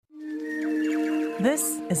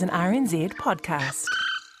This is an RNZ podcast.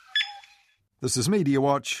 This is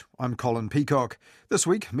Mediawatch. I'm Colin Peacock. This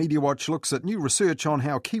week, Mediawatch looks at new research on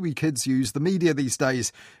how Kiwi kids use the media these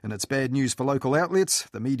days. And it's bad news for local outlets.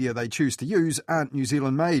 The media they choose to use aren't New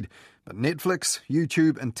Zealand made. But Netflix,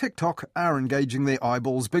 YouTube and TikTok are engaging their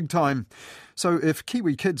eyeballs big time. So if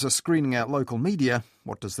Kiwi kids are screening out local media,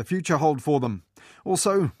 what does the future hold for them?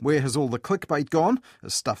 Also, where has all the clickbait gone,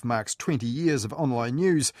 as stuff marks 20 years of online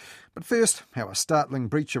news? But first, how a startling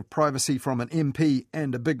breach of privacy from an MP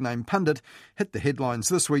and a big-name pundit hit the headlines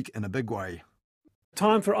this week in a big way.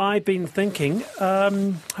 Time for I've Been Thinking.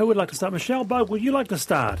 Who would like to start? Michelle Bogue, would you like to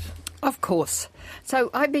start? Of course. So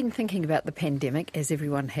I've been thinking about the pandemic, as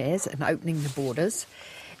everyone has, and opening the borders.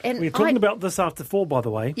 And we're talking about this after 4, by the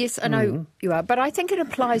way. Yes, I know you are, but I think it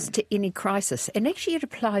applies to any crisis, and actually it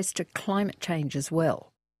applies to climate change as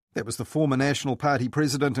well. That was the former National Party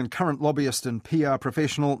president and current lobbyist and PR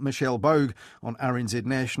professional Michelle Bogue on RNZ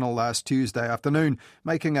National last Tuesday afternoon,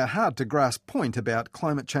 making a hard-to-grasp point about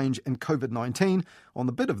climate change and COVID-19 on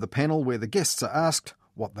the bit of the panel where the guests are asked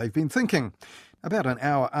what they've been thinking. About an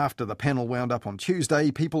hour after the panel wound up on Tuesday,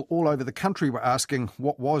 people all over the country were asking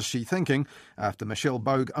what was she thinking after Michelle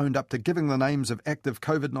Bogue owned up to giving the names of active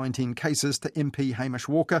COVID-19 cases to MP Hamish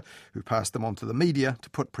Walker, who passed them on to the media to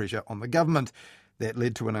put pressure on the government. That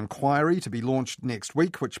led to an inquiry to be launched next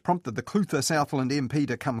week, which prompted the Clutha Southland MP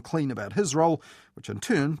to come clean about his role, which in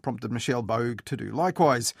turn prompted Michelle Bogue to do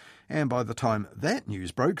likewise. And by the time that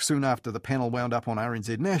news broke, soon after the panel wound up on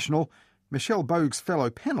RNZ National, Michelle Bogue's fellow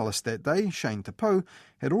panellist that day, Shane Tapo,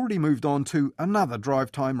 had already moved on to another drive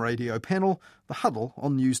time radio panel, The Huddle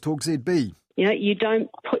on News Talk ZB. You know, you don't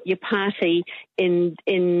put your party in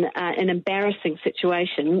an embarrassing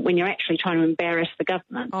situation when you're actually trying to embarrass the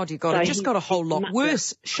government. Oh, dear God, it just got a whole lot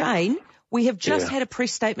worse. Shane, we have just had a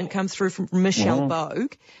press statement come through from Michelle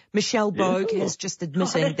Bogue. Michelle Bogue has just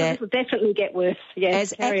admitted that... This will definitely get worse.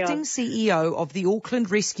 Yes, as acting CEO of the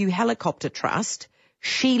Auckland Rescue Helicopter Trust,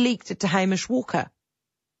 she leaked it to Hamish Walker.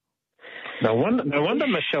 No wonder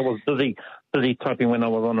Michelle was busy typing when I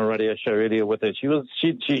was on a radio show earlier with her. She looked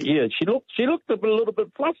a little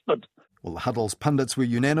bit flustered. Well, the Huddle's pundits were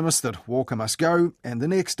unanimous that Walker must go, and the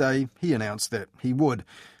next day he announced that he would.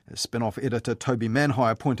 As spin-off editor Toby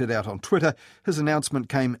Manhire pointed out on Twitter, his announcement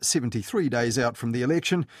came 73 days out from the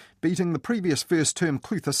election, beating the previous first-term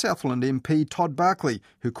Clutha Southland MP Todd Barkley,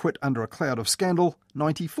 who quit under a cloud of scandal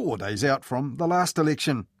 94 days out from the last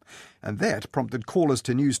election. And that prompted callers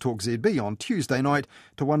to News Talk ZB on Tuesday night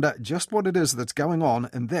to wonder just what it is that's going on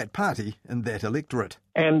in that party, in that electorate.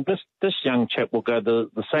 And this young chap will go the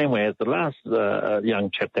same way as the last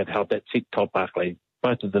young chap that held that seat, Todd Barkley.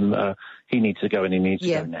 Both of them, he needs to go and he needs to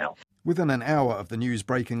go now. Within an hour of the news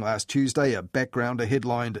breaking last Tuesday, a backgrounder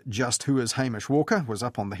headlined "Just Who is Hamish Walker" was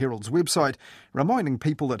up on the Herald's website, reminding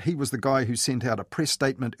people that he was the guy who sent out a press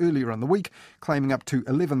statement earlier in the week claiming up to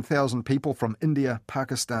 11,000 people from India,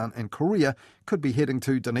 Pakistan and Korea could be heading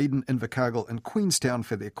to Dunedin, Invercargill and Queenstown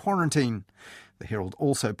for their quarantine. The Herald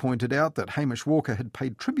also pointed out that Hamish Walker had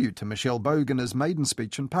paid tribute to Michelle Bogue in his maiden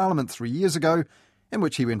speech in Parliament 3 years ago, in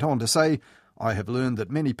which he went on to say, "I have learned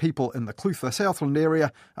that many people in the Clutha Southland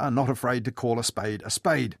area are not afraid to call a spade a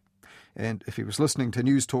spade." And if he was listening to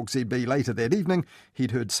News Talk ZB later that evening,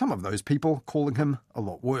 he'd heard some of those people calling him a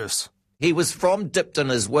lot worse. He was from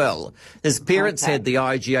Dipton as well. His parents had the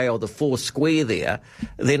IGA or the Four Square there.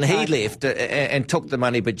 Then he left and took the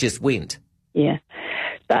money but just went. Yeah.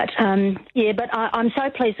 But I'm so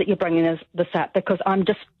pleased that you're bringing this up because I'm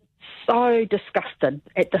just so disgusted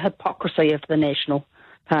at the hypocrisy of the National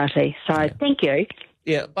Party. So thank you.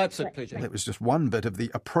 Yeah, absolute pleasure. That was just one bit of the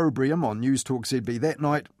opprobrium on News Talk ZB that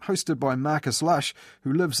night, hosted by Marcus Lush,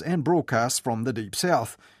 who lives and broadcasts from the Deep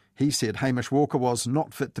South. He said Hamish Walker was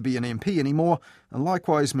not fit to be an MP anymore, and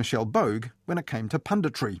likewise Michelle Bogue when it came to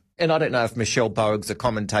punditry. And I don't know if Michelle Bogue's a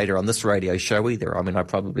commentator on this radio show either. I mean, I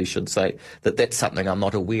probably should say that that's something I'm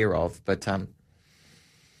not aware of. But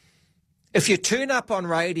if you turn up on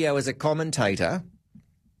radio as a commentator,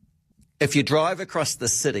 if you drive across the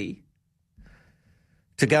city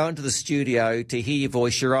to go into the studio to hear your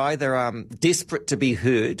voice, you're either desperate to be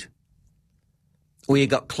heard or you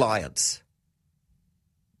got clients.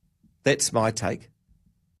 That's my take.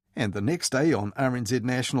 And the next day on RNZ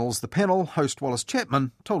National's The Panel, host Wallace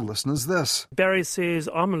Chapman told listeners this. Barry says,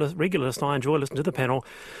 I'm a regular listener, I enjoy listening to the panel.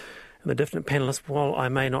 And the different panellists, while I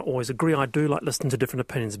may not always agree, I do like listening to different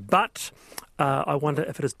opinions. But I wonder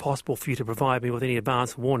if it is possible for you to provide me with any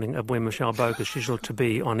advance warning of when Michelle Bogue is scheduled to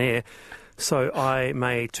be on air, so I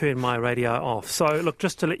may turn my radio off. So, look,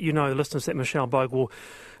 just to let you know, listeners, that Michelle Bogue will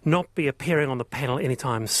not be appearing on the panel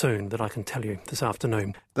anytime soon, that I can tell you this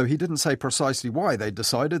afternoon. Though he didn't say precisely why they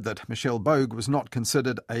decided that Michelle Bogue was not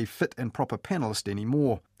considered a fit and proper panellist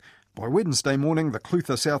anymore. By Wednesday morning, the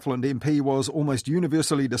Clutha Southland MP was almost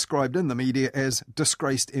universally described in the media as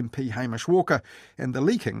disgraced MP Hamish Walker, and the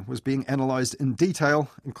leaking was being analysed in detail,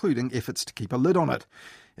 including efforts to keep a lid on it.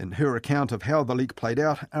 In her account of how the leak played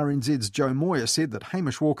out, RNZ's Jo Moyer said that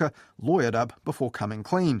Hamish Walker lawyered up before coming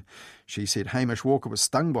clean. She said Hamish Walker was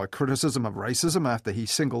stung by criticism of racism after he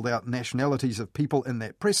singled out nationalities of people in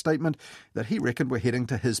that press statement that he reckoned were heading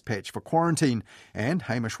to his patch for quarantine, and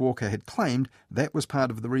Hamish Walker had claimed that was part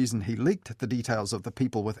of the reason he leaked the details of the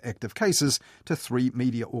people with active cases to 3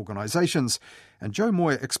 media organisations. And Jo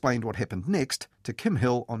Moyer explained what happened next to Kim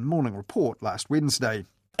Hill on Morning Report last Wednesday.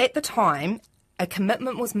 At the time, a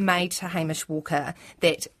commitment was made to Hamish Walker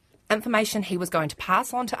that information he was going to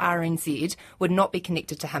pass on to RNZ would not be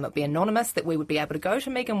connected to him. It would be anonymous, that we would be able to go to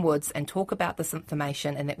Megan Woods and talk about this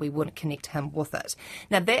information and that we wouldn't connect him with it.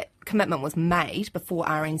 Now, that commitment was made before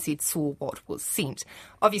RNZ saw what was sent.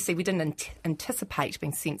 Obviously, we didn't anticipate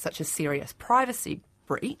being sent such a serious privacy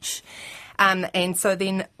breach. And so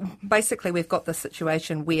then basically we've got this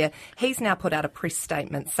situation where he's now put out a press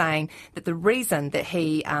statement saying that the reason that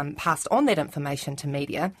he passed on that information to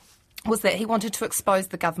media was that he wanted to expose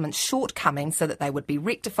the government's shortcomings so that they would be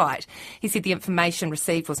rectified. He said the information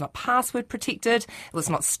received was not password protected, it was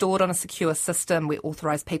not stored on a secure system where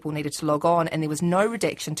authorised people needed to log on, and there was no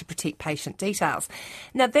redaction to protect patient details.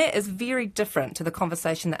 Now, that is very different to the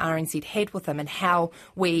conversation that RNZ had with him and how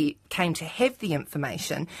we came to have the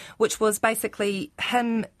information, which was basically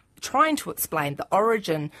him trying to explain the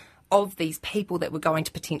origin of these people that were going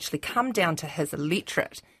to potentially come down to his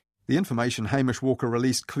electorate. The information Hamish Walker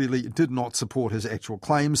released clearly did not support his actual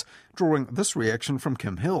claims, drawing this reaction from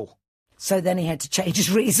Kim Hill. So then he had to change his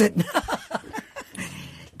reason.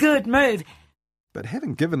 Good move. But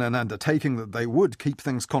having given an undertaking that they would keep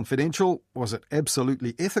things confidential, was it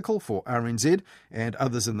absolutely ethical for RNZ and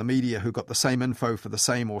others in the media who got the same info for the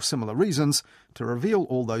same or similar reasons to reveal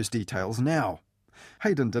all those details now?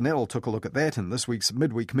 Hayden Donnell took a look at that in this week's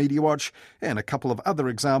Midweek Mediawatch, and a couple of other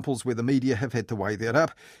examples where the media have had to weigh that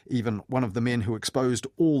up. Even one of the men who exposed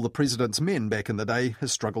all the president's men back in the day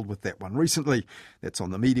has struggled with that one recently. That's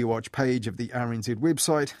on the Mediawatch page of the RNZ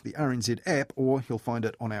website, the RNZ app, or you'll find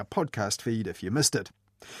it on our podcast feed if you missed it.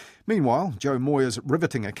 Meanwhile, Jo Moyer's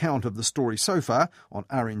riveting account of the story so far on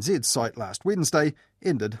RNZ's site last Wednesday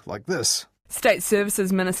ended like this. State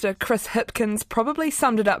Services Minister Chris Hipkins probably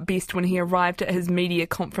summed it up best when he arrived at his media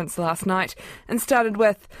conference last night and started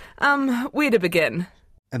with, where to begin?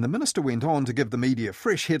 And the minister went on to give the media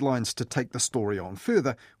fresh headlines to take the story on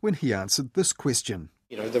further when he answered this question.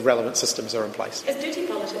 You know, the relevant systems are in place. Is dirty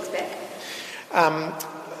politics back?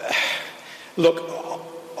 Look,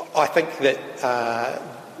 I think that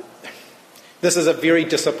this is a very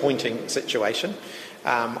disappointing situation.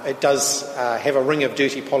 It does have a ring of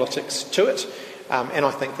dirty politics to it, and I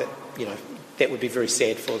think that that would be very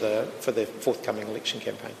sad for the forthcoming election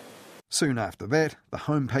campaign. Soon after that, the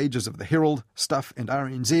home pages of the Herald, Stuff and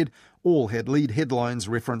RNZ all had lead headlines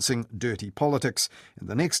referencing dirty politics. And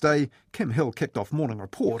the next day, Kim Hill kicked off Morning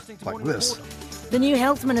Report like this. The new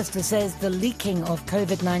health minister says the leaking of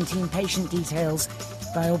COVID-19 patient details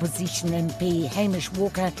by opposition MP Hamish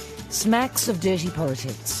Walker smacks of dirty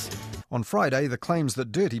politics. On Friday, the claims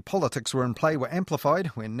that dirty politics were in play were amplified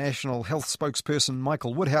when National Health spokesperson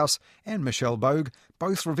Michael Woodhouse and Michelle Bogue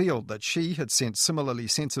both revealed that she had sent similarly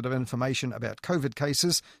sensitive information about COVID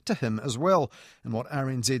cases to him as well, in what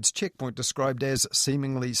RNZ's Checkpoint described as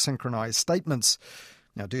seemingly synchronised statements.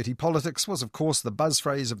 Now, dirty politics was, of course, the buzz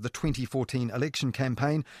phrase of the 2014 election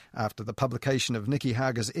campaign after the publication of Nikki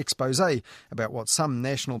Hager's exposé about what some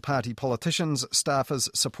National Party politicians, staffers,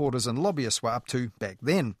 supporters and lobbyists were up to back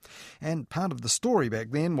then. And part of the story back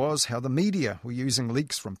then was how the media were using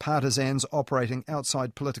leaks from partisans operating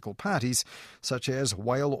outside political parties, such as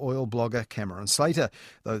whale oil blogger Cameron Slater,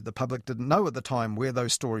 though the public didn't know at the time where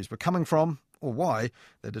those stories were coming from, or why.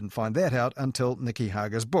 They didn't find that out until Nikki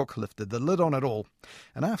Hager's book lifted the lid on it all.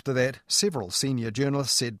 And after that, several senior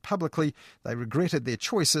journalists said publicly they regretted their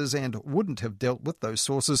choices and wouldn't have dealt with those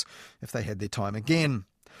sources if they had their time again.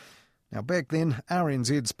 Now, back then,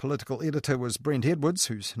 RNZ's political editor was Brent Edwards,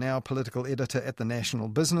 who's now political editor at the National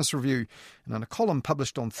Business Review. And in a column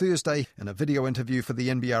published on Thursday, in a video interview for the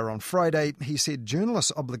NBR on Friday, he said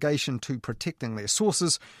journalists' obligation to protecting their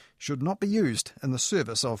sources should not be used in the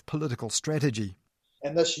service of political strategy.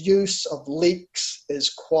 And this use of leaks is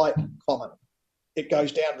quite common. It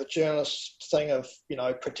goes down to the journalist thing of,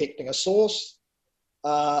 protecting a source.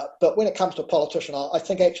 But when it comes to a politician, I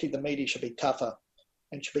think actually the media should be tougher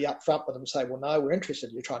and should be upfront with them and say, well, no, we're interested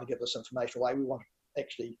in you trying to give this information away. We want to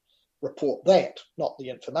actually report that, not the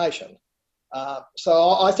information.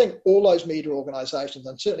 So I think all those media organisations,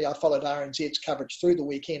 and certainly I followed RNZ's coverage through the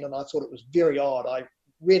weekend, and I thought it was very odd. I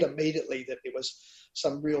read immediately that there was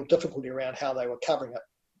some real difficulty around how they were covering it,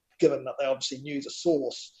 given that they obviously knew the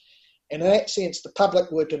source. And in that sense, the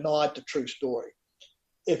public were denied the true story.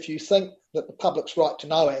 If you think that the public's right to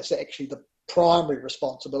know is actually the primary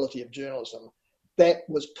responsibility of journalism, that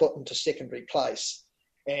was put into secondary place.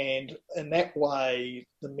 And in that way,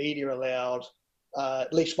 the media allowed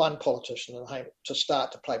at least one politician to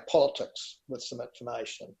start to play politics with some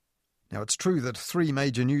information. Now, it's true that 3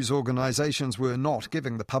 major news organisations were not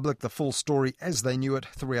giving the public the full story as they knew it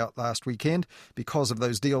throughout last weekend because of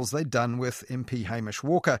those deals they'd done with MP Hamish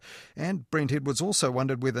Walker. And Brent Edwards also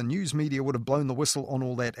wondered whether news media would have blown the whistle on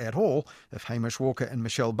all that at all if Hamish Walker and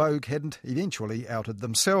Michelle Bogue hadn't eventually outed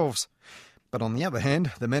themselves. But on the other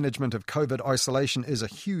hand, the management of COVID isolation is a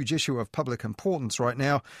huge issue of public importance right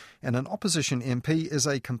now, and an opposition MP is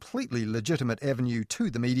a completely legitimate avenue to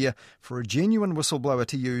the media for a genuine whistleblower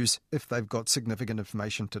to use if they've got significant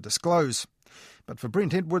information to disclose. But for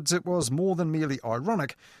Brent Edwards, it was more than merely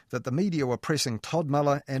ironic that the media were pressing Todd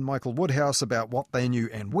Muller and Michael Woodhouse about what they knew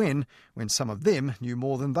and when some of them knew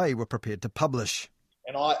more than they were prepared to publish.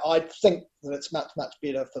 And I think that it's much, much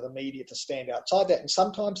better for the media to stand outside that. And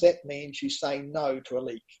sometimes that means you say no to a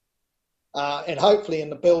leak. And hopefully in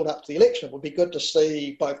the build-up to the election, it would be good to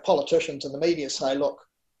see both politicians and the media say, look,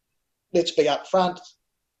 let's be upfront,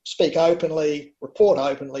 speak openly, report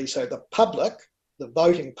openly, so the public, the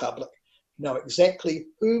voting public, know exactly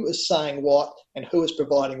who is saying what and who is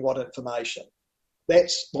providing what information.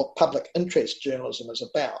 That's what public interest journalism is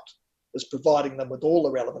about, is providing them with all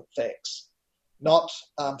the relevant facts. Not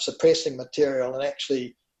suppressing material. And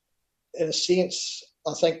actually, in a sense,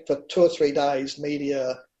 I think for 2 or 3 days,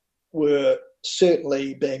 media were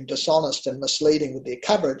certainly being dishonest and misleading with their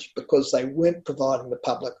coverage because they weren't providing the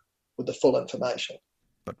public with the full information.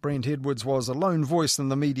 But Brent Edwards was a lone voice in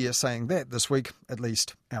the media saying that this week, at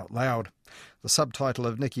least out loud. The subtitle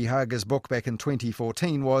of Nikki Hager's book back in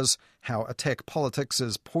 2014 was How Attack Politics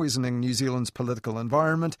is Poisoning New Zealand's Political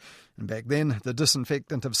Environment. And back then, the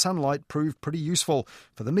disinfectant of sunlight proved pretty useful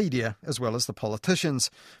for the media as well as the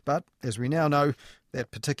politicians. But as we now know,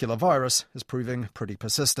 that particular virus is proving pretty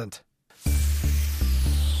persistent.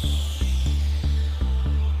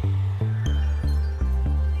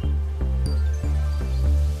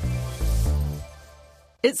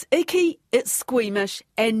 It's icky, it's squeamish,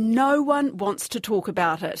 and no one wants to talk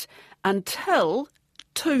about it until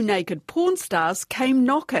 2 naked porn stars came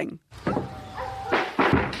knocking.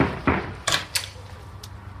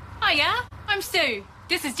 Hiya, I'm Sue.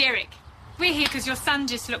 This is Derek. We're here because your son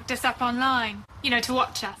just looked us up online, to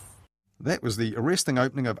watch us. That was the arresting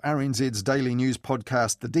opening of RNZ's daily news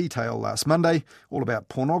podcast The Detail last Monday, all about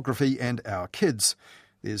pornography and our kids.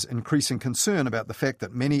 There's increasing concern about the fact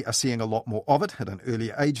that many are seeing a lot more of it at an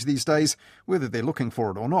earlier age these days, whether they're looking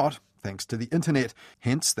for it or not, thanks to the internet.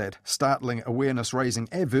 Hence that startling awareness-raising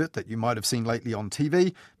advert that you might have seen lately on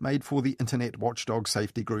TV, made for the internet watchdog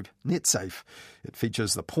safety group NetSafe. It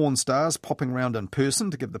features the porn stars popping around in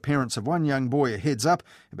person to give the parents of one young boy a heads up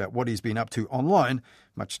about what he's been up to online,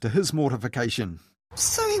 much to his mortification.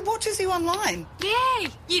 So he watches you online?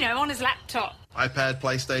 Yeah, on his laptop. iPad,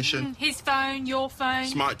 PlayStation. His phone, your phone.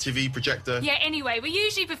 Smart TV, projector. Yeah, anyway, we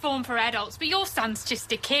usually perform for adults, but your son's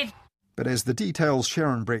just a kid. But as The Detail's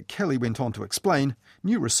Sharon Brett Kelly went on to explain,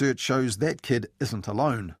 new research shows that kid isn't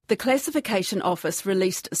alone. The Classification Office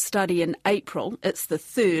released a study in April. It's the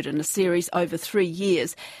third in a series over 3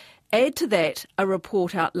 years. Add to that a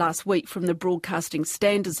report out last week from the Broadcasting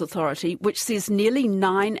Standards Authority, which says nearly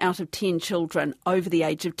 9 out of 10 children over the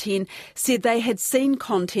age of 10 said they had seen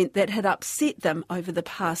content that had upset them over the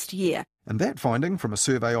past year. And that finding from a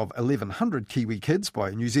survey of 1,100 Kiwi kids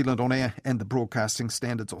by New Zealand On Air and the Broadcasting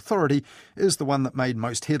Standards Authority is the one that made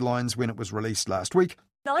most headlines when it was released last week.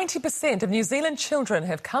 90% of New Zealand children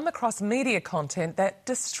have come across media content that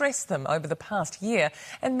distressed them over the past year,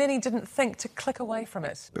 and many didn't think to click away from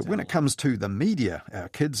it. But when it comes to the media our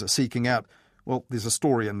kids are seeking out, well, there's a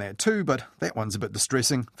story in that too, but that one's a bit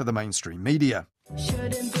distressing for the mainstream media.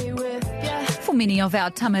 For many of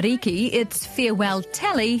our tamariki, it's farewell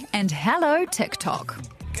telly and hello TikTok.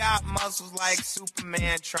 Workout muscles like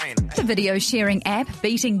Superman trainer. The video sharing app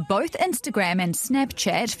beating both Instagram and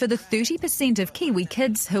Snapchat for the 30% of Kiwi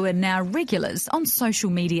kids who are now regulars on social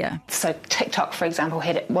media. So TikTok, for example,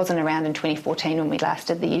 wasn't around in 2014 when we last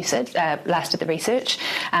did the research,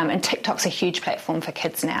 and TikTok's a huge platform for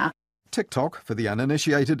kids now. TikTok, for the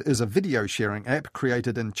uninitiated, is a video sharing app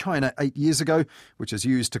created in China 8 years ago, which is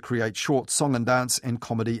used to create short song and dance and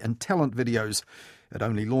comedy and talent videos. It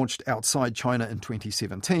only launched outside China in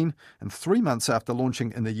 2017, and 3 months after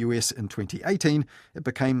launching in the US in 2018, it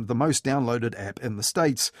became the most downloaded app in the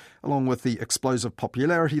States. Along with the explosive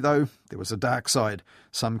popularity, though, there was a dark side.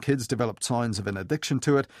 Some kids developed signs of an addiction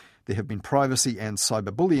to it. There have been privacy and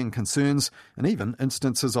cyberbullying concerns, and even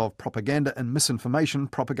instances of propaganda and misinformation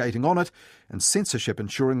propagating on it, and censorship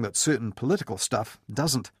ensuring that certain political stuff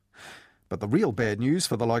doesn't. But the real bad news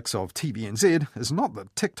for the likes of TVNZ is not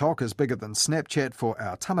that TikTok is bigger than Snapchat for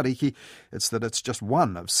our tamariki, it's that it's just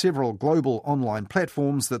one of several global online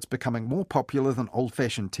platforms that's becoming more popular than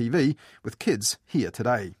old-fashioned TV, with kids here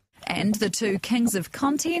today. And the two kings of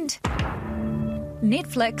content,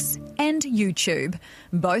 Netflix and YouTube,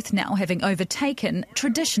 both now having overtaken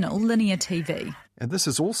traditional linear TV. And this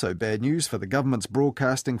is also bad news for the government's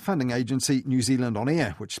broadcasting funding agency, New Zealand On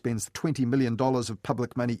Air, which spends $20 million of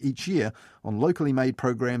public money each year on locally made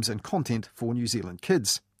programs and content for New Zealand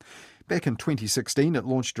kids. Back in 2016, it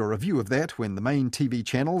launched a review of that when the main TV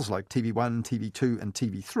channels like TV1, TV2 and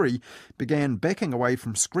TV3 began backing away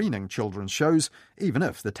from screening children's shows, even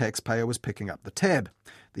if the taxpayer was picking up the tab.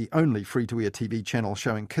 The only free-to-air TV channel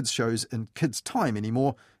showing kids' shows in kids' time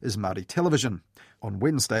anymore is Māori Television. On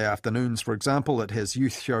Wednesday afternoons, for example, it has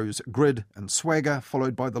youth shows Grid and Swagger,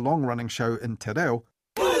 followed by the long-running show in Te Reo.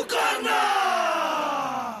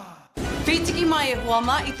 Whitiki mai e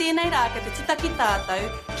huama I tēnei rā ka te titaki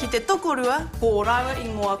tātou ki te tokorua ko rāua I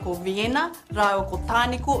ngoa ko Vienna, rāua ko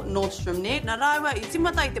Tāniko, Nordstrom Net, na rāua I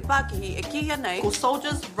timata I te Pākihi e kia nei ko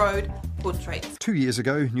Soldiers Road Portraits. 2 years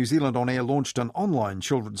ago, New Zealand On Air launched an online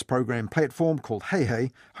children's program platform called Hey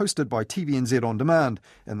Hey, hosted by TVNZ On Demand,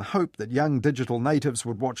 in the hope that young digital natives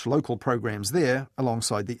would watch local programs there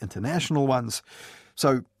alongside the international ones.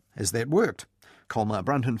 So, has that worked? Colmar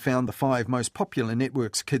Brunton found the 5 most popular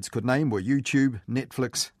networks kids could name were YouTube,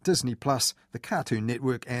 Netflix, Disney+, the Cartoon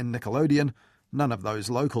Network and Nickelodeon, none of those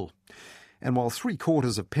local. And while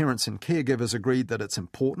 3/4 of parents and caregivers agreed that it's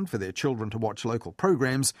important for their children to watch local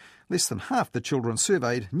programs, less than half the children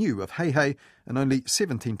surveyed knew of Hey Hey and only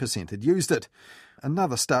 17% had used it.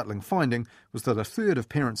 Another startling finding was that 1/3 of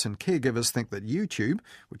parents and caregivers think that YouTube,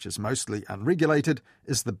 which is mostly unregulated,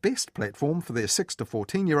 is the best platform for their 6 to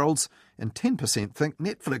 14-year-olds, and 10% think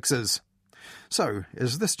Netflix is. So,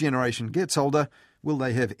 as this generation gets older, will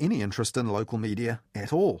they have any interest in local media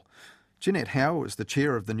at all? Jeanette Howe is the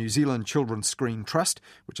chair of the New Zealand Children's Screen Trust,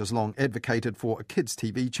 which has long advocated for a kids'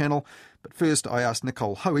 TV channel. But first I asked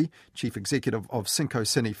Nicole Hoey, Chief Executive of Cinco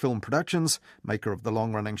Cine Film Productions, maker of the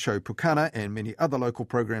long-running show Pukana and many other local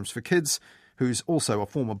programs for kids, who's also a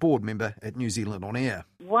former board member at New Zealand On Air.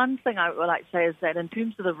 One thing I would like to say is that in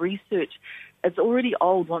terms of the research, it's already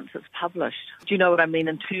old once it's published. Do you know what I mean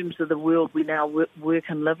in terms of the world we now work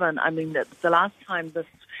and live in? I mean, the last time this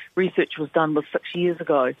research was done was 6 years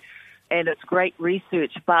ago. And it's great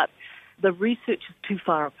research, but the research is too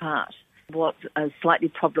far apart. What is slightly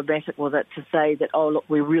problematic with it to say that, oh, look,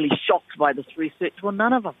 we're really shocked by this research. Well,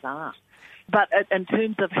 none of us are. But in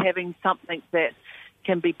terms of having something that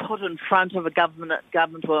can be put in front of a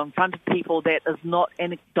government or in front of people that is not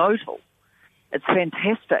anecdotal, it's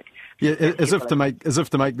fantastic. Yeah, as if to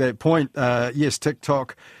make that point, yes,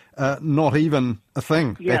 TikTok, not even a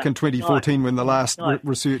thing back in 2014 when the last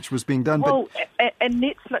research was being done. Well, and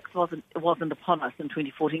Netflix wasn't upon us in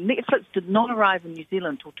 2014. Netflix did not arrive in New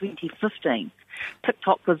Zealand until 2015.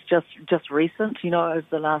 TikTok was just recent, over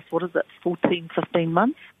the last, 14, 15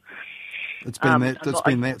 months. It's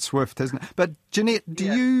been that swift, hasn't it? But Jeanette, do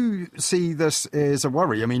you see this as a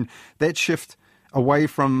worry? I mean, that shift away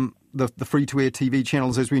from the free-to-air TV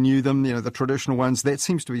channels as we knew them, the traditional ones, that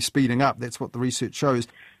seems to be speeding up. That's what the research shows.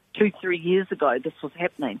 2-3 years ago, this was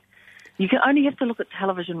happening. You can only have to look at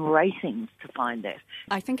television ratings to find that.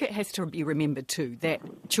 I think it has to be remembered too that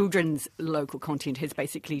children's local content has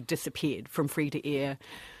basically disappeared from free-to-air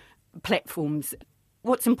platforms.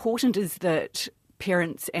 What's important is that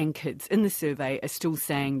parents and kids in the survey are still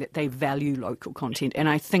saying that they value local content, and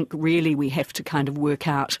I think really we have to kind of work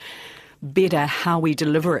out better how we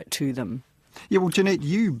deliver it to them. Yeah, well, Jeanette,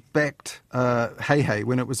 you backed Hey Hey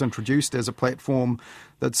when it was introduced as a platform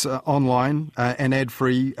that's online and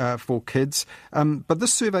ad-free for kids. But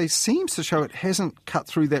this survey seems to show it hasn't cut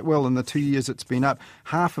through that well in the 2 years it's been up.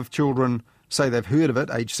 Half of children say they've heard of it,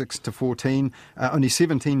 age 6 to 14. Only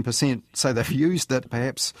 17% say they've used it.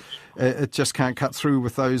 Perhaps it just can't cut through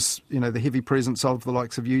with those, the heavy presence of the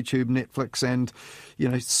likes of YouTube, Netflix and,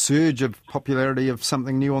 surge of popularity of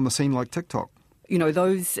something new on the scene like TikTok.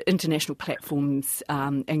 Those international platforms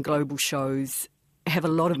and global shows have a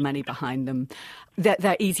lot of money behind them.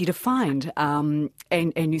 They're easy to find, and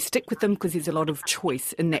you stick with them because there's a lot of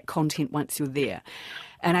choice in that content once you're there.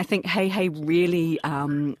 And I think Hey Hey really,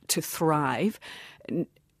 to thrive,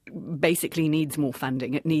 basically needs more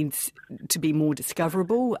funding. It needs to be more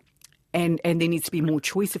discoverable, and there needs to be more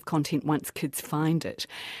choice of content once kids find it.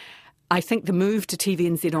 I think the move to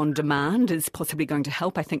TVNZ on demand is possibly going to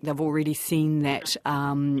help. I think they've already seen that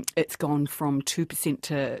it's gone from 2%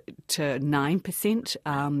 to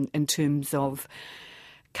 9% in terms of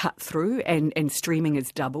cut through, and streaming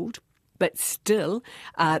has doubled. But still,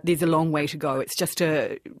 there's a long way to go. It's just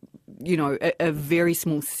a very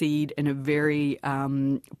small seed in a very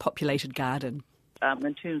populated garden.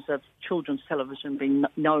 In terms of children's television being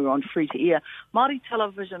no on free-to-air, Māori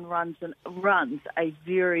television runs a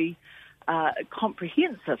very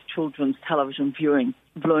comprehensive children's television viewing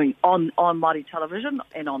on Māori television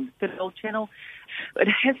and on the Te Reo channel. It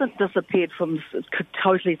hasn't disappeared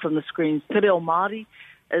totally from the screens. Te Reo Māori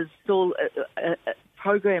is still,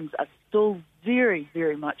 programs are still very,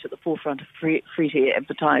 very much at the forefront of free-to-air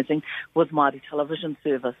advertising with Māori television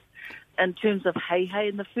service. In terms of Hey Hey,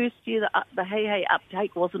 in the first year, the Hey Hey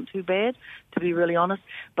uptake wasn't too bad, to be really honest.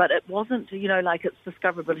 But it wasn't, like its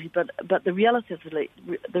discoverability. But the reality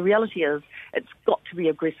is, it's got to be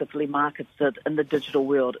aggressively marketed in the digital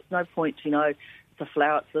world. It's no point, to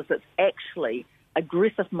flower at this. It's actually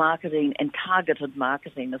aggressive marketing and targeted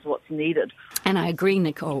marketing is what's needed. And I agree,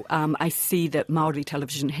 Nicole. I see that Māori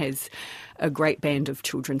television has a great band of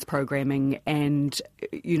children's programming, and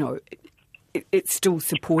it's still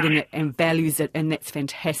supporting it and values it, and that's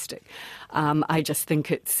fantastic. I just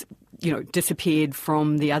think it's, disappeared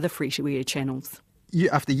from the other free-to-air channels.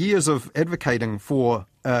 After years of advocating for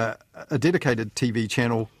a dedicated TV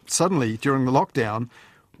channel, suddenly during the lockdown,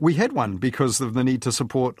 we had one because of the need to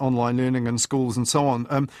support online learning in schools and so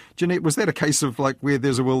on. Jeanette, was that a case of where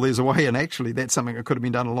there's a will, there's a way, and actually that's something that could have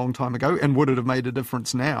been done a long time ago, and would it have made a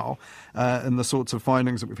difference now in the sorts of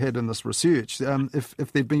findings that we've had in this research if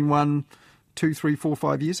there'd been one 2, 3, 4,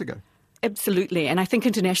 5 years ago? Absolutely, and I think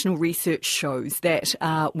international research shows that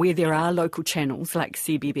where there are local channels like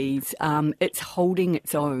CBBS, it's holding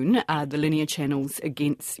its own, the linear channels,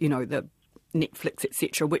 against the Netflix,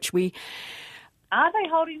 etc., which we... Are they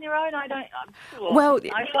holding their own? I'm sure. Well,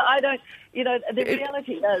 I don't. The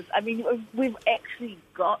reality is, we've actually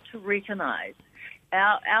got to recognise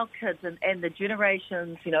our kids and the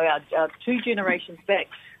generations, our 2 generations back,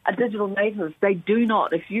 are digital natives. They do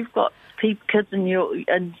not. If you've got kids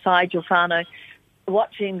inside your whānau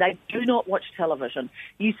watching, they do not watch television.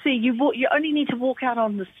 You see, you only need to walk out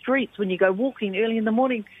on the streets when you go walking early in the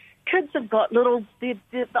morning. Kids have got the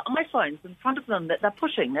iPhones in front of them that they're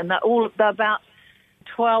pushing, and they're about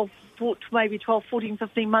 12, 14,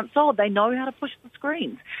 15 months old. They know how to push the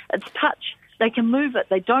screens. It's touch. They can move it.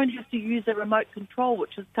 They don't have to use a remote control,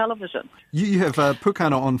 which is television. You have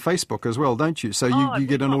Pukana on Facebook as well, don't you? So you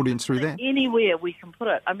get an audience through that? Anywhere we can put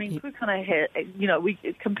it. Pukana has, we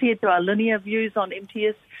compared to our linear views on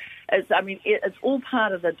MTS, it's all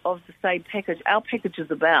part of the same package. Our package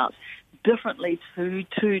is about, differently to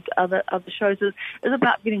other shows, is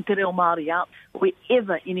about getting Te Reo Māori out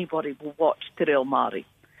wherever anybody will watch Te Reo Māori.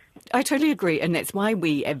 I totally agree, and that's why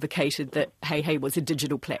we advocated that Hey Hey was a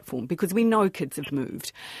digital platform, because we know kids have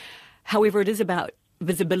moved. However, it is about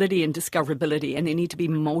visibility and discoverability, and there need to be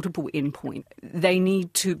multiple endpoints. They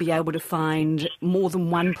need to be able to find more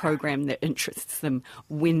than one program that interests them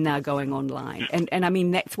when they're going online.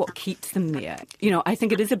 And that's what keeps them there. I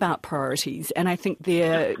think it is about priorities, and I think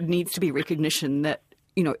there needs to be recognition that,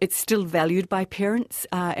 it's still valued by parents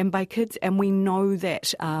and by kids, and we know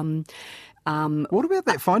that... what about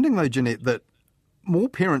that finding, though, Jeanette, that more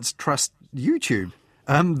parents trust YouTube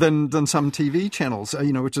than some TV channels,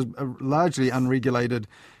 which is a largely unregulated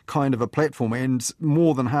kind of a platform, and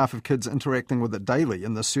more than half of kids interacting with it daily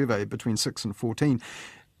in the survey between 6 and 14.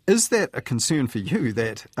 Is that a concern for you,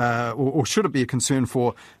 or should it be a concern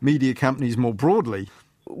for media companies more broadly?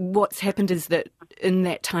 What's happened is that in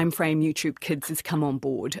that time frame, YouTube Kids has come on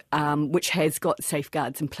board, which has got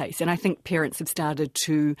safeguards in place. And I think parents have started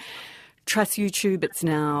to trust YouTube. It's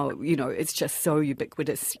now, it's just so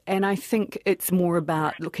ubiquitous. And I think it's more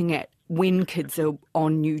about looking at when kids are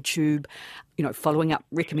on YouTube, following up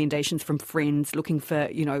recommendations from friends, looking for,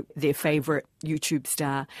 their favourite YouTube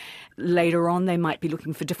star. Later on, they might be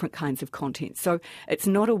looking for different kinds of content. So it's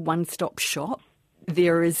not a one-stop shop.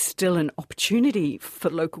 There is still an opportunity for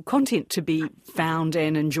local content to be found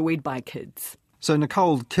and enjoyed by kids. So,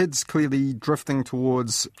 Nicole, kids clearly drifting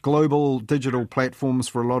towards global digital platforms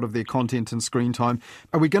for a lot of their content and screen time.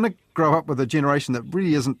 Are we going to grow up with a generation that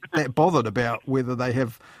really isn't that bothered about whether they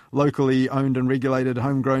have locally owned and regulated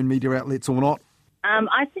homegrown media outlets or not?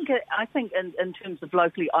 I think in terms of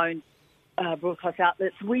locally owned broadcast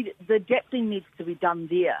outlets, the adapting needs to be done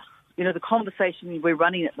there. The conversation we're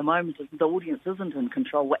running at the moment is the audience isn't in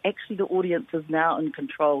control. Well, actually, the audience is now in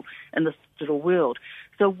control in this digital world.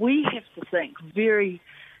 So we have to think very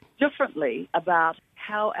differently about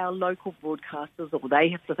how our local broadcasters, or they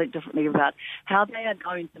have to think differently about how they are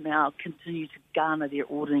going to now continue to garner their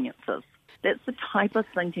audiences. That's the type of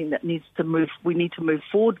thinking that we need to move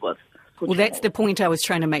forward with. Well, that's the point I was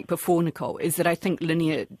trying to make before, Nicole, is that I think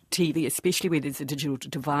linear TV, especially where there's a digital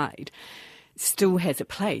divide, still has a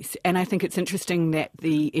place. And I think it's interesting that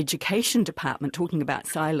the education department, talking about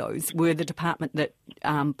silos, were the department that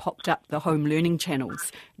popped up the home learning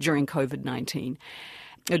channels during COVID-19.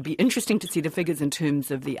 It'd be interesting to see the figures in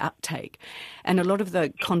terms of the uptake. And a lot of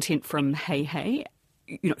the content from Hey Hey,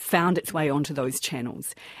 found its way onto those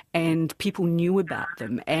channels and people knew about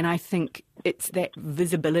them. And I think it's that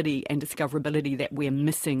visibility and discoverability that we're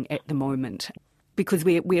missing at the moment, because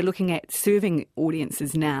we're looking at serving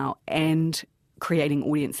audiences now and creating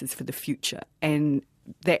audiences for the future. And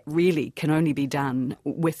that really can only be done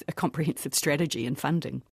with a comprehensive strategy and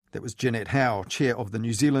funding. That was Jeanette Howe, Chair of the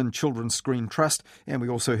New Zealand Children's Screen Trust, and we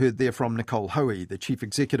also heard there from Nicole Hoey, the Chief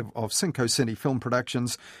Executive of Cinco City Film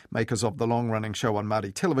Productions, makers of the long-running show on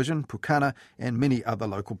Māori television, Pukana, and many other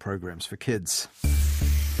local programs for kids.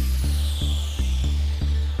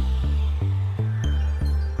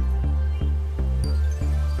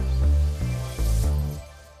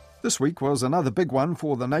 This week was another big one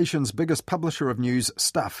for the nation's biggest publisher of news,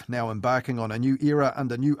 Stuff, now embarking on a new era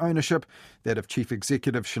under new ownership, that of Chief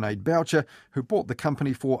Executive Sinead Boucher, who bought the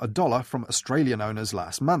company for $1 from Australian owners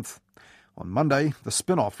last month. On Monday, the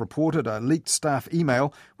spin-off reported a leaked staff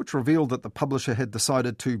email which revealed that the publisher had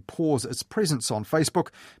decided to pause its presence on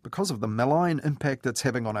Facebook because of the malign impact it's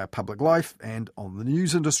having on our public life and on the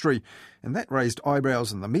news industry. And that raised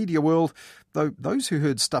eyebrows in the media world, though those who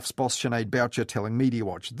heard Stuff's boss Sinead Boucher telling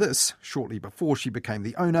Mediawatch this shortly before she became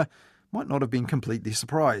the owner might not have been completely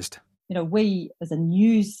surprised. We as a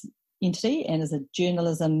news entity and as a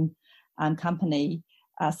journalism company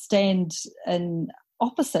stand in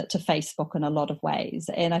opposite to Facebook in a lot of ways.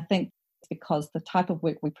 And I think it's because the type of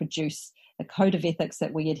work we produce, the code of ethics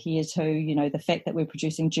that we adhere to, the fact that we're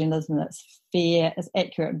producing journalism that's fair, is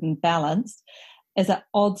accurate and balanced, is at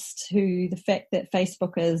odds to the fact that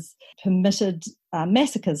Facebook has permitted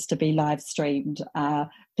massacres to be live streamed,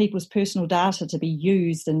 people's personal data to be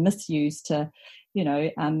used and misused to,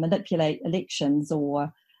 manipulate elections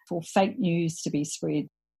or for fake news to be spread.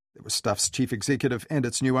 It was Stuff's chief executive and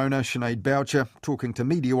its new owner, Sinead Boucher, talking to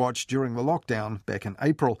Mediawatch during the lockdown back in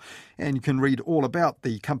April. And you can read all about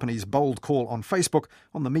the company's bold call on Facebook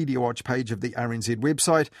on the Mediawatch page of the RNZ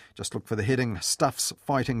website. Just look for the heading Stuff's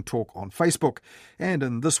Fighting Talk on Facebook. And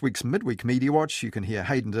in this week's Midweek Mediawatch, you can hear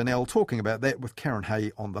Hayden Donnell talking about that with Karen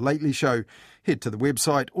Hay on The Lately Show. Head to the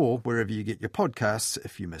website or wherever you get your podcasts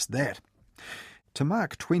if you missed that. To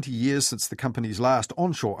mark 20 years since the company's last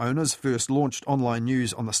onshore owners first launched online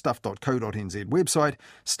news on the stuff.co.nz website,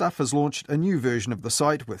 Stuff has launched a new version of the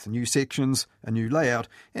site with new sections, a new layout,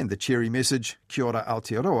 and the cheery message, Kia ora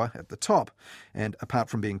Aotearoa, at the top. And apart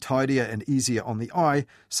from being tidier and easier on the eye,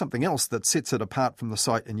 something else that sets it apart from the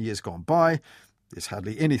site in years gone by, there's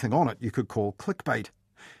hardly anything on it you could call clickbait.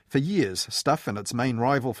 For years, Stuff and its main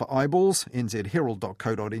rival for eyeballs,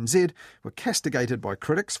 nzherald.co.nz, were castigated by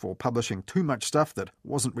critics for publishing too much stuff that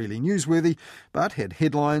wasn't really newsworthy, but had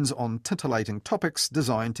headlines on titillating topics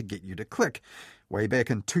designed to get you to click. Way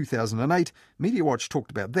back in 2008, Mediawatch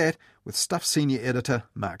talked about that with Stuff senior editor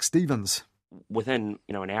Mark Stevens. Within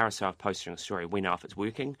an hour or so of posting a story, we know if it's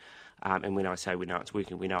working, and when I say we know it's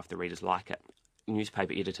working, we know if the readers like it.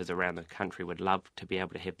 Newspaper editors around the country would love to be able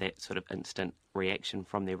to have that sort of instant reaction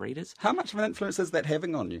from their readers. How much of an influence is that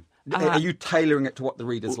having on you? Are you tailoring it to what the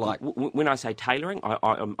readers like? When I say tailoring,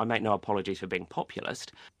 I make no apologies for being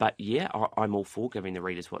populist, but yeah, I'm all for giving the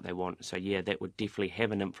readers what they want. So yeah, that would definitely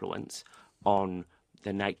have an influence on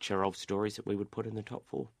the nature of stories that we would put in the top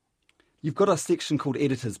 4. You've got a section called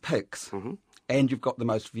Editor's Picks, and you've got the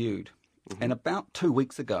most viewed. And about 2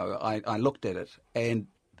 weeks ago, I looked at it, and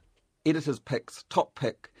Editor's Picks top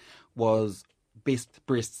pick was best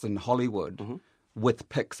breasts in Hollywood with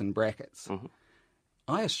pics and brackets.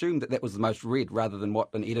 I assumed that was the most read rather than what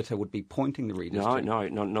an editor would be pointing the readers to. No,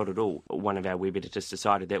 not at all. One of our web editors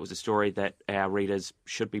decided that was a story that our readers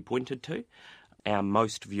should be pointed to. Our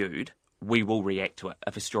most viewed, we will react to it.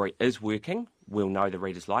 If a story is working, we'll know the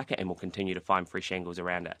readers like it and we'll continue to find fresh angles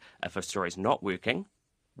around it. If a story's not working,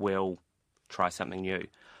 we'll try something new.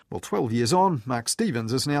 Well, 12 years on, Mark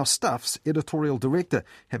Stevens is now Stuff's editorial director,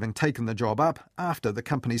 having taken the job up after the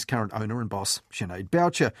company's current owner and boss, Sinead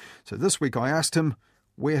Boucher. So this week I asked him,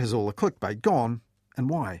 where has all the clickbait gone and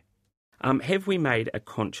why? Have we made a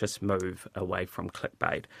conscious move away from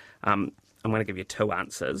clickbait? I'm going to give you two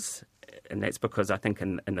answers, and that's because I think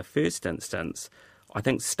in the first instance, I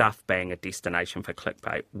think Stuff being a destination for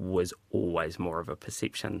clickbait was always more of a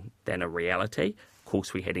perception than a reality. Of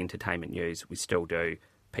course, we had entertainment news. We still do.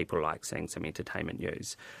 People like seeing some entertainment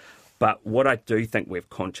news. But what I do think we've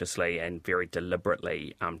consciously and very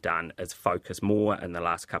deliberately done is focus more in the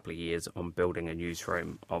last couple of years on building a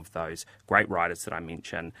newsroom of those great writers that I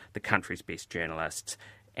mentioned, the country's best journalists,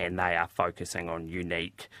 and they are focusing on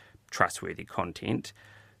unique, trustworthy content.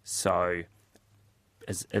 So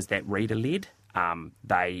is that reader-led?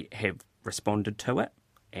 They have responded to it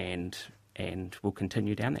and we'll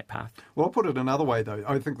continue down that path. Well, I'll put it another way, though.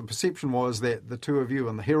 I think the perception was that the two of you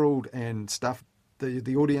and the Herald and Stuff,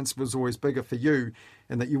 the audience was always bigger for you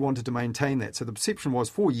and that you wanted to maintain that. So the perception was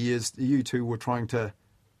for years you two were trying to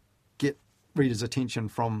get readers' attention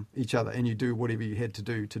from each other and you do whatever you had to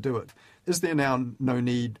do it. Is there now no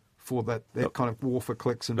need for that kind of war for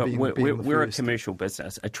clicks and being the first? We're a commercial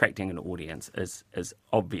business. Attracting an audience is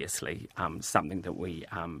obviously something that we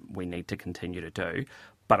need to continue to do.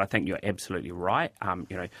 But I think you're absolutely right.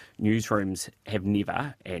 Newsrooms have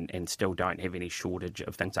never and still don't have any shortage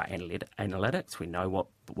of things like analytics. We know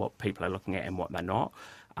what people are looking at and what they're not.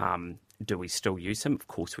 Do we still use them? Of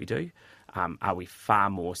course we do. Are we far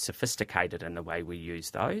more sophisticated in the way we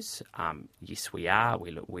use those? Yes, we are.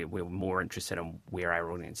 We're more interested in where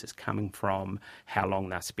our audience is coming from, how long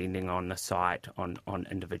they're spending on the site, on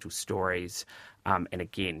individual stories. And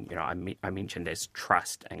again, I mentioned as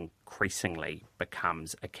trust increasingly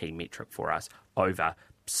becomes a key metric for us over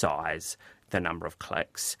size, the number of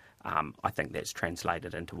clicks. I think that's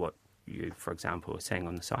translated into what you, for example, are seeing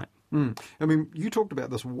on the site. I mean, you talked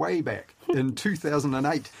about this way back in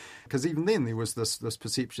 2008, because even then there was this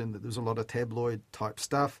perception that there was a lot of tabloid-type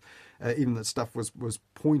stuff, even that stuff was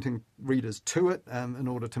pointing readers to it in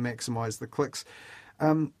order to maximise the clicks.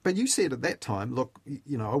 But you said at that time, look,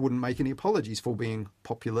 I wouldn't make any apologies for being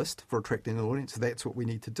populist, for attracting an audience. That's what we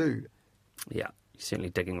need to do. Yeah. You're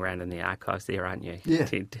certainly digging around in the archives there, aren't you? Yeah.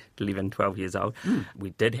 10, 11, 12 years old.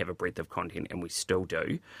 We did have a breadth of content and we still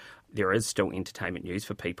do. There is still entertainment news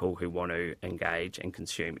for people who want to engage and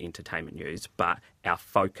consume entertainment news, but our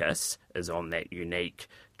focus is on that unique,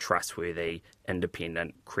 trustworthy,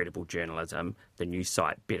 independent, credible journalism. The news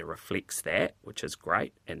site better reflects that, which is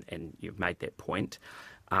great, and you've made that point.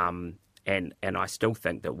 And I still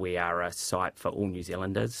think that we are a site for all New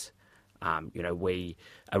Zealanders.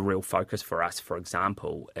 A real focus for us, for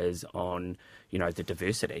example, is on, the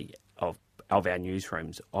diversity of our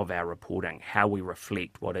newsrooms, of our reporting, how we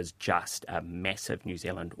reflect what is just a massive New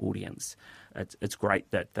Zealand audience. It's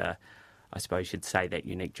great that I suppose you'd say that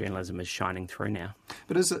unique journalism is shining through now.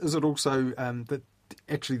 But is it also that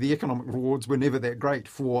actually the economic rewards were never that great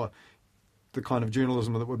for the kind of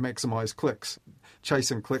journalism that would maximise clicks?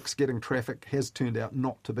 Chasing clicks, getting traffic has turned out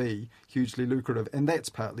not to be hugely lucrative, and that's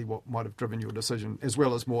partly what might have driven your decision, as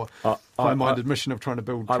well as more high-minded mission of trying to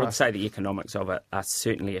build trust. I would say the economics of it are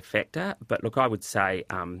certainly a factor, but look, I would say,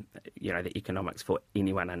 the economics for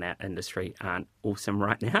anyone in our industry aren't awesome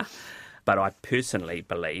right now. But I personally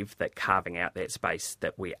believe that carving out that space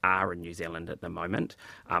that we are in New Zealand at the moment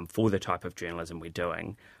for the type of journalism we're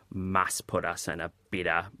doing must put us in a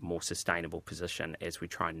better, more sustainable position as we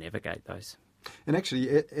try and navigate those. And actually,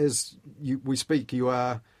 as we speak, you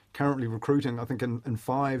are currently recruiting, I think, in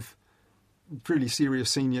 5 really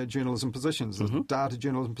serious senior journalism positions. There's a data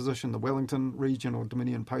journalism position, the Wellington Regional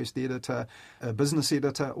Dominion Post editor, a business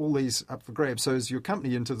editor, all these up for grabs. So as your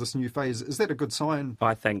company into this new phase, is that a good sign?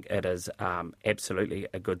 I think it is absolutely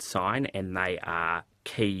a good sign, and they are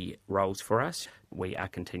key roles for us. We are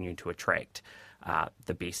continuing to attract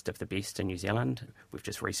the best of the best in New Zealand. We've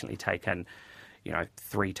just recently taken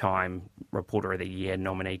 3-time Reporter of the Year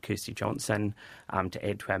nominee Kirsty Johnson to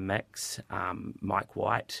add to our mix. Mike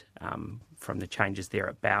White from the changes there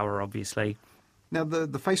at Bauer, obviously. Now, the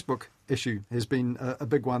Facebook issue has been a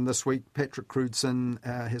big one this week. Patrick Crewdson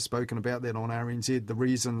has spoken about that on RNZ, the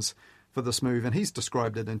reasons for this move, and he's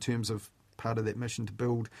described it in terms of part of that mission to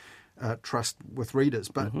build trust with readers.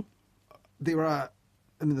 But there are,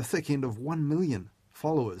 the thick end of 1 million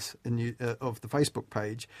followers of the Facebook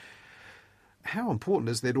page. How important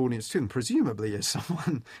is that audience to them? Presumably, as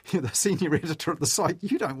someone, the senior editor at the site,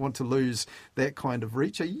 you don't want to lose that kind of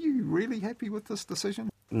reach. Are you really happy with this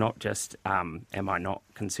decision? Not just am I not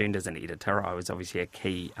concerned as an editor, I was obviously a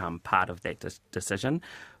key part of that decision,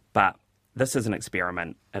 but this is an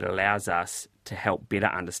experiment. It allows us to help better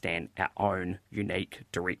understand our own unique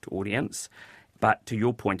direct audience. But to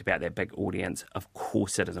your point about that big audience, of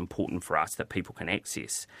course it is important for us that people can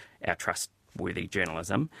access our trustworthy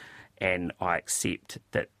journalism. And I accept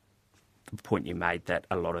that the point you made that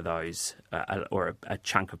a lot of those, or a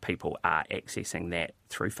chunk of people are accessing that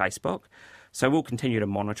through Facebook. So we'll continue to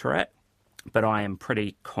monitor it, but I am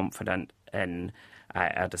pretty confident in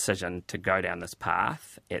our decision to go down this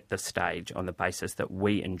path at this stage on the basis that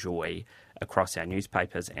we enjoy across our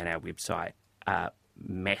newspapers and our website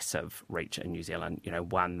massive reach in New Zealand,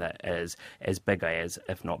 one that is as big as,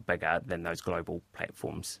 if not bigger, than those global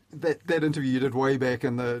platforms. That interview you did way back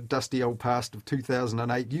in the dusty old past of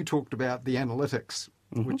 2008, you talked about the analytics,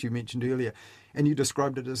 which you mentioned earlier, and you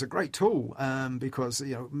described it as a great tool because,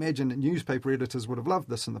 imagine that newspaper editors would have loved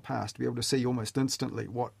this in the past, to be able to see almost instantly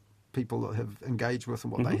what people have engaged with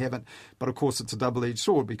and what they haven't. But of course, it's a double-edged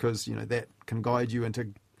sword because, that can guide you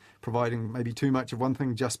into providing maybe too much of one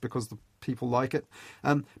thing just because the people like it.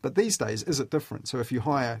 But these days, is it different? So if you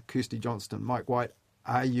hire Kirsty Johnston, Mike White,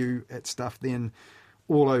 are you at Stuff then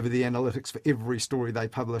all over the analytics for every story they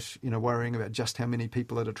publish, worrying about just how many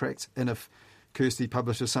people it attracts? And if Kirsty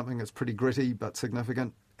publishes something that's pretty gritty but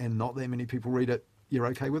significant and not that many people read it, you're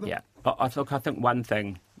okay with it? Yeah. I think one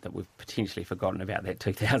thing that we've potentially forgotten about that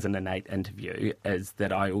 2008 interview is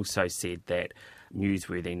that I also said that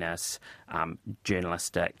newsworthiness,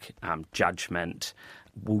 journalistic judgment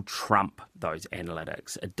will trump those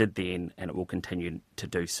analytics. It did then, and it will continue to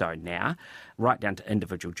do so now. Right down to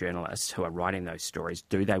individual journalists who are writing those stories.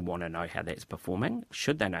 Do they want to know how that's performing?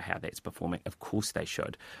 Should they know how that's performing? Of course they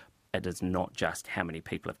should. It is not just how many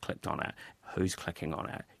people have clicked on it, who's clicking on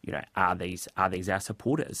it. Are these our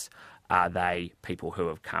supporters? Are they people who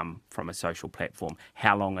have come from a social platform?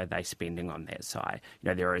 How long are they spending on that site?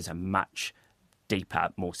 There is a much deeper,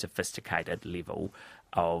 more sophisticated level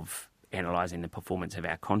of analysing the performance of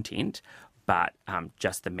our content, but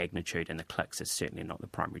just the magnitude and the clicks is certainly not the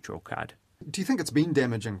primary draw card. Do you think it's been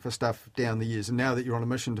damaging for Stuff down the years, and now that you're on a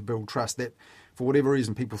mission to build trust, that for whatever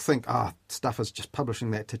reason people think, Stuff is just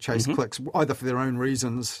publishing that to chase clicks, either for their own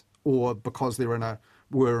reasons or because were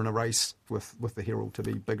in a race with the Herald to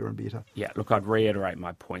be bigger and better? Yeah, look, I'd reiterate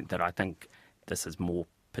my point that I think this is more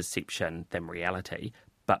perception than reality,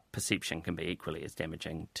 but perception can be equally as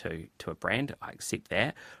damaging to a brand. I accept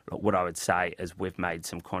that. Look, what I would say is we've made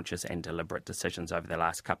some conscious and deliberate decisions over the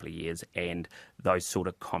last couple of years, and those sort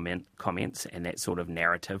of comments and that sort of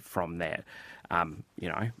narrative from that,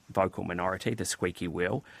 vocal minority, the squeaky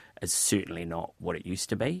wheel, is certainly not what it used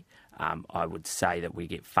to be. I would say that we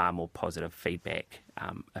get far more positive feedback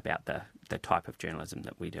about the type of journalism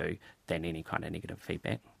that we do than any kind of negative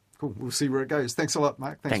feedback. Cool. We'll see where it goes. Thanks a lot,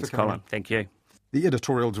 Mark. Thanks for coming Colin. Thank you. The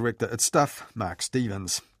editorial director at Stuff, Mark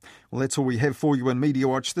Stevens. Well, that's all we have for you in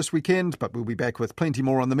Mediawatch this weekend, but we'll be back with plenty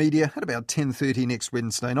more on the media at about 10:30 next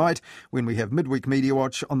Wednesday night when we have Midweek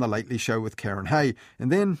Mediawatch on The Lately Show with Karen Hay,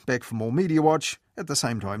 and then back for more Mediawatch at the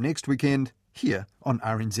same time next weekend here on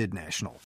RNZ National.